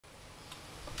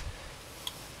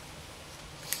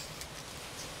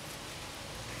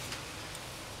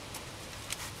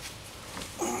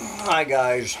Hi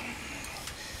guys.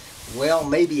 Well,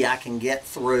 maybe I can get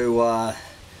through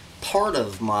part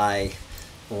of my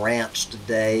rants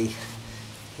today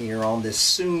here on this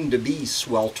soon-to-be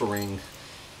sweltering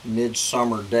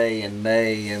midsummer day in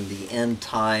May in the end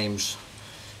times.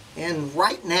 And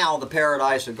right now, the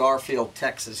paradise of Garfield,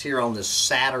 Texas, here on this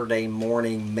Saturday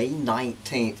morning, May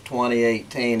 19th,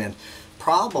 2018, and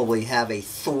probably have a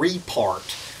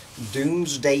three-part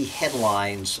doomsday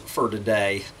headlines for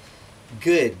today.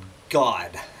 Good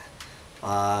God.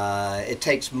 It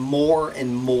takes more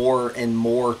and more and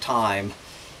more time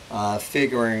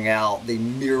figuring out the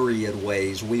myriad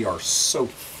ways we are so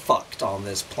fucked on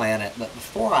this planet. But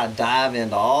before I dive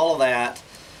into all of that,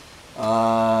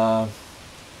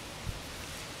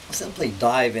 simply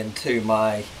dive into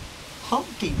my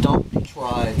Humpty Dumpty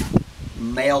Tribe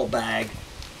mailbag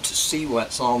to see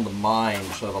what's on the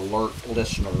minds of alert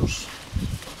listeners.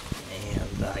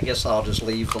 And I guess I'll just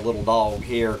leave the little dog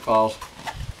here because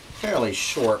fairly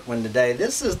short one today.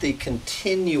 This is the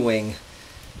continuing,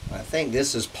 I think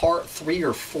this is part 3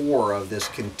 or 4 of this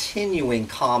continuing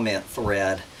comment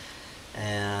thread.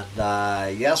 And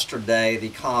yesterday the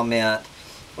comment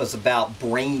was about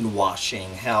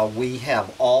brainwashing, how we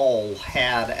have all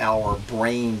had our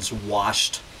brains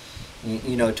washed,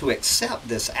 you know, to accept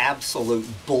this absolute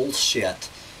bullshit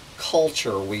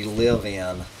culture we live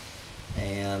in.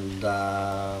 And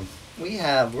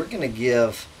we're going to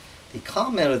give the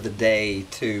comment of the day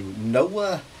to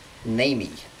Noah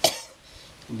Namey.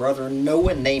 Brother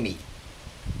Noah Namey.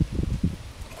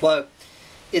 Quote,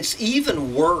 "It's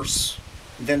even worse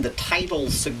than the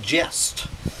title suggests,"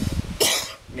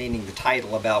 meaning the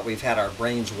title about we've had our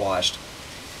brains washed.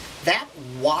 "That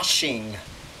washing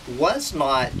was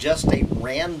not just a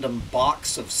random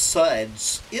box of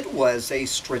suds. It was a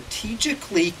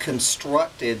strategically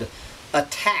constructed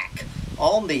attack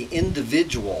on the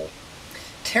individual.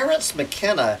 Terence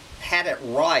McKenna had it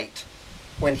right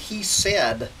when he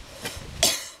said,"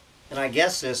 and I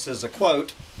guess this is a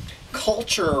quote,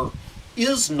 "Culture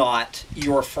is not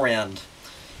your friend.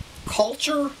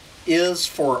 Culture is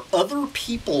for other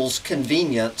people's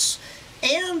convenience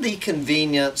and the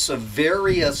convenience of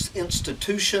various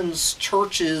institutions,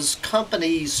 churches,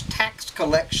 companies, tax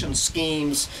collection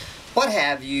schemes, what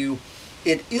have you.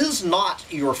 It is not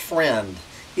your friend.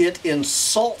 It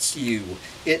insults you.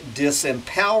 It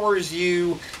disempowers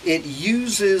you. It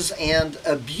uses and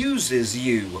abuses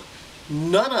you.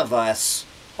 None of us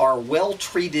are well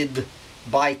treated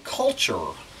by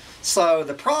culture." So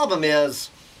the problem is,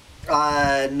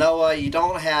 Noah, you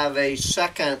don't have a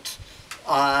second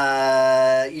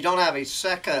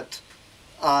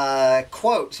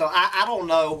quote. So I don't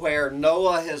know where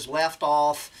Noah has left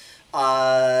off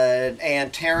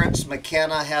and Terence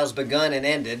McKenna has begun and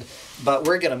ended, but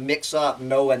we're going to mix up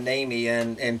Noah Namey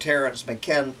and Terence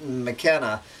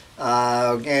McKenna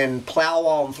and plow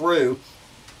on through.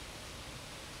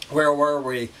 Where were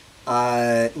we?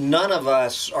 None of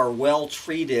us are well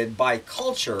treated by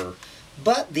culture,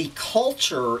 but the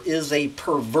culture is a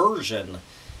perversion.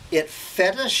 It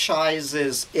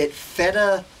fetishizes, is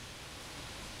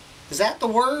that the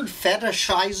word?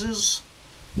 Fetishizes?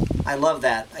 I love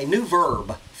that. A new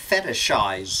verb,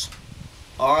 fetishize.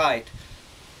 All right.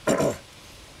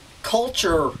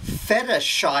 Culture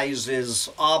fetishizes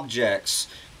objects.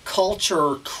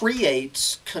 Culture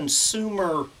creates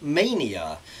consumer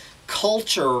mania.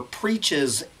 Culture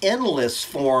preaches endless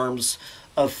forms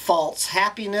of false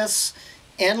happiness,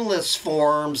 endless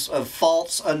forms of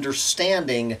false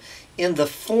understanding in the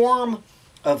form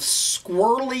of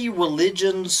squirrely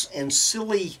religions and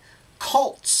silly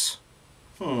cults.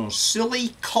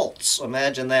 Silly cults,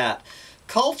 imagine that.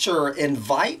 Culture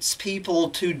invites people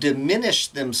to diminish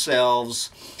themselves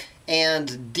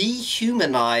and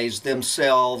dehumanize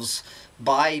themselves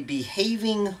by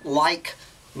behaving like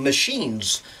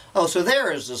machines. Oh, so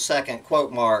there is the second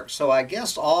quote mark. So I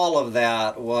guess all of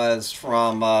that was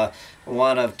from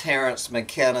one of Terence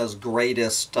McKenna's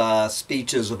greatest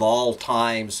speeches of all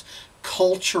times.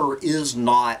 Culture is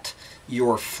not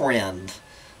your friend.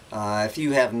 If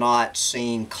you have not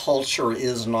seen Culture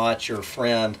is Not Your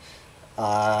Friend,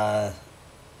 Noah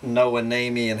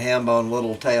Namey and Hambone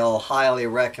Littletail, highly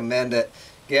recommend it.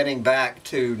 Getting back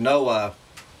to Noah,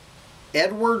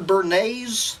 Edward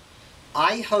Bernays,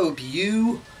 I hope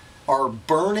you are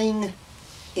burning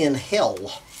in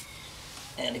hell.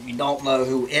 And if you don't know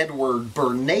who Edward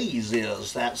Bernays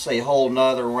is, that's a whole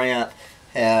nother rant.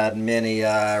 Had many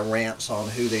rants on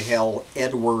who the hell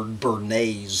Edward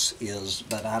Bernays is,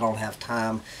 but I don't have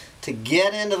time to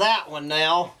get into that one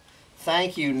now.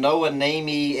 Thank you, Noah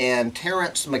Namey and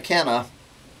Terence McKenna,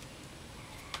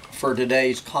 for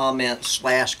today's comment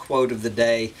 / quote of the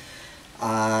day.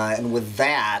 And with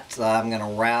that, I'm going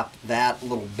to wrap that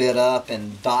little bit up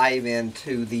and dive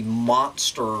into the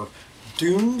monster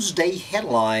doomsday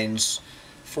headlines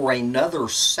for another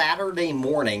Saturday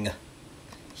morning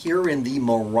here in the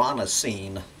Marana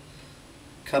scene.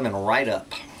 Coming right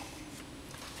up.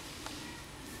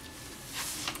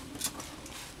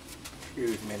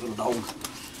 Excuse me, little dog.